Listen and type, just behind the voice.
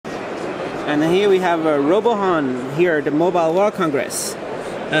And here we have Robohon here at the Mobile World Congress.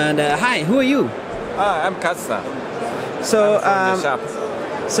 And hi, who are you? I'm Katsa. So, I'm from the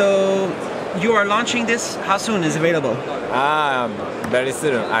shop. So you are launching this? How soon is it available? Very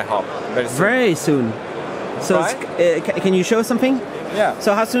soon, I hope. Very soon. So right? Can you show something? Yeah.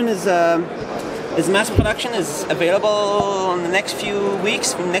 So how soon is mass production is available in the next few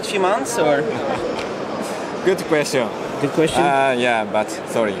weeks, next few months, or? Good question. Good question. Yeah, but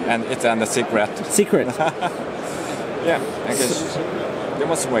sorry, and it's under secret. Secret. Yeah, I guess you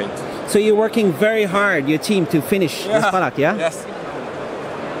must wait. So you're working very hard, your team, to finish this product, yeah? Yes.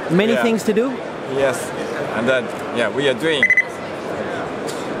 Many things to do? Yes, and then we are doing.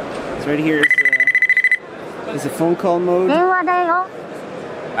 So right here is a phone call mode.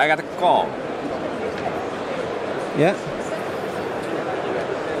 I got a call. Yeah.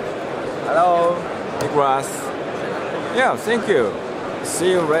 Hello, Nicholas. Yeah, thank you.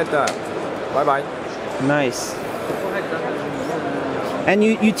 See you later. Bye bye. Nice. And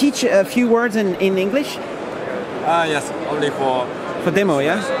you teach a few words in English? Yes, only for demo,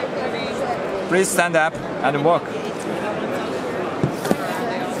 yeah? Please stand up and walk.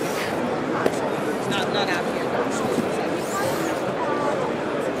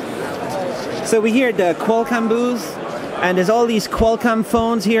 So we're here at the Qualcomm booth, and there's all these Qualcomm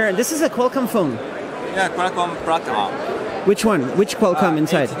phones here. And this is a Qualcomm phone. Yeah, Qualcomm platform. Which one? Which Qualcomm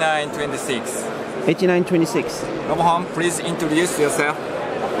inside? 8926. 8926. Robohon, please introduce yourself.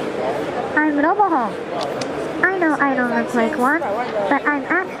 I'm Robohon. I know I don't look like one, but I'm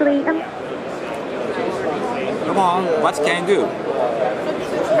actually Robohon, what can you do?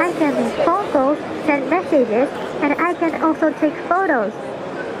 I can make phone calls, send messages, and I can also take photos.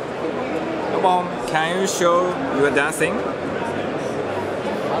 Robohon, can you show your dancing?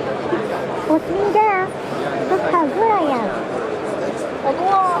 Watch me dance. Look how good I am.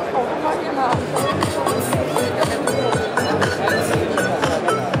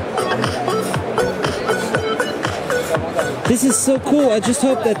 This is so cool. I just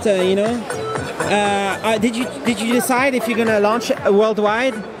hope that you know. Did you decide if you're gonna launch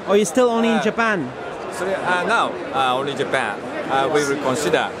worldwide, or you're still only in Japan? Sorry, no, only Japan. We will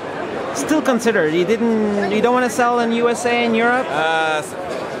consider. Still consider. You don't want to sell in USA and Europe?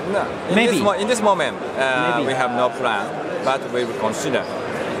 No. Maybe. In this moment, we have no plan, but we will consider.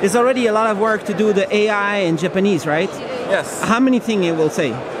 There's already a lot of work to do the AI in Japanese, right? Yes. How many things it will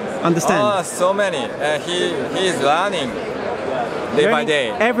say? Understand? Oh, so many. He is learning day by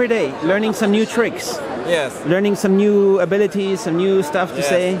day. Every day, learning some new tricks. Yes. Learning some new abilities, some new stuff to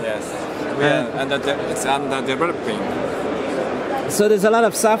say. Yes. It's under developing. So there's a lot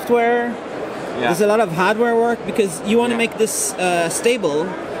of software. Yeah. There's a lot of hardware work because you want to make this stable,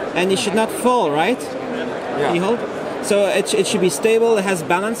 and it should not fall, right? Yeah. Can you hold? So it should be stable. It has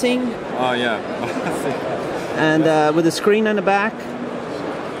balancing. Oh yeah. And with a screen on the back,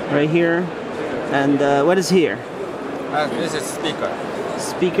 right here. And what is here? This is speaker.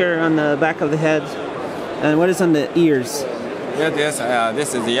 Speaker on the back of the head. And what is on the ears? Yeah,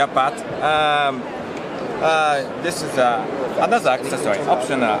 this is the earbud. This is another accessory,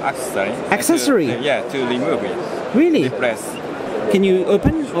 optional accessory. Accessory? To remove it. Really? Replace. Can you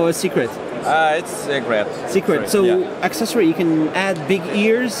open or secret? It's secret. Secret. So accessory, you can add big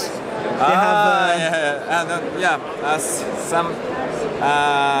ears. They have some.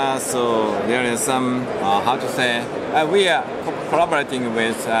 So there is some. How to say? We are collaborating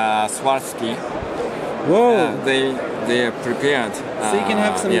with Swarovski. Whoa! They are prepared. So you can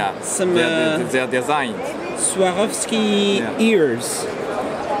have some their design. Swarovski ears,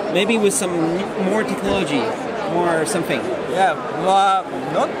 maybe with some more technology, more something. Yeah,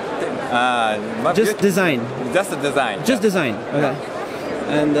 not just design. Just a design. Just design. Okay.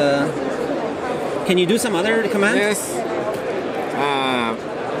 And can you do some other commands? Yes.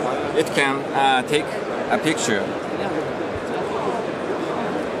 It can take a picture.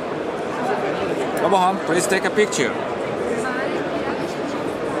 Robohon, please take a picture.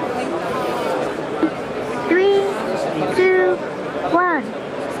 3, 2, 1.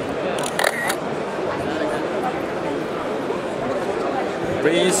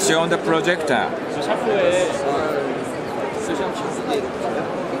 Please show the projector.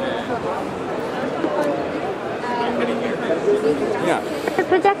 Yeah. The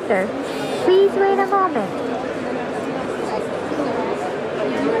projector. Please wait a moment.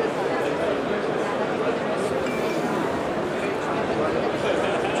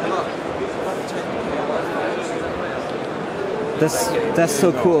 That's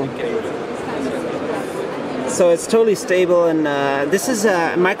so cool. So it's totally stable, and this is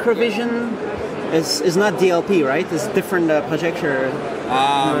microvision. It's not DLP, right? It's different projector.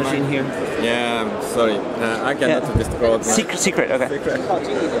 machine here. Yeah, sorry. I cannot disclose. Secret, okay.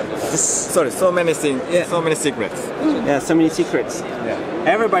 Sorry, so many things, Yeah. so many secrets. Yeah, so many secrets.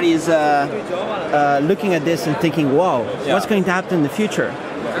 Everybody is looking at this and thinking, wow, what's going to happen in the future?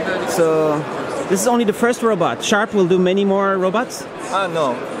 So this is only the first robot. Sharp will do many more robots?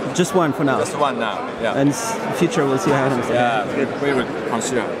 No, Just one for now. just one now. Yeah. And in the future we'll see what happens. Yeah, we will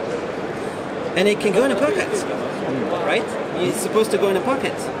consider. And it can go in a pocket, right? It's supposed to go in a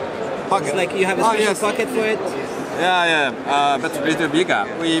pocket. It's like you have a special pocket for it. Yeah, but a little bigger.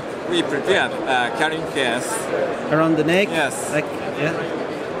 We prepared carrying case Around the neck. Yes. Like, yeah.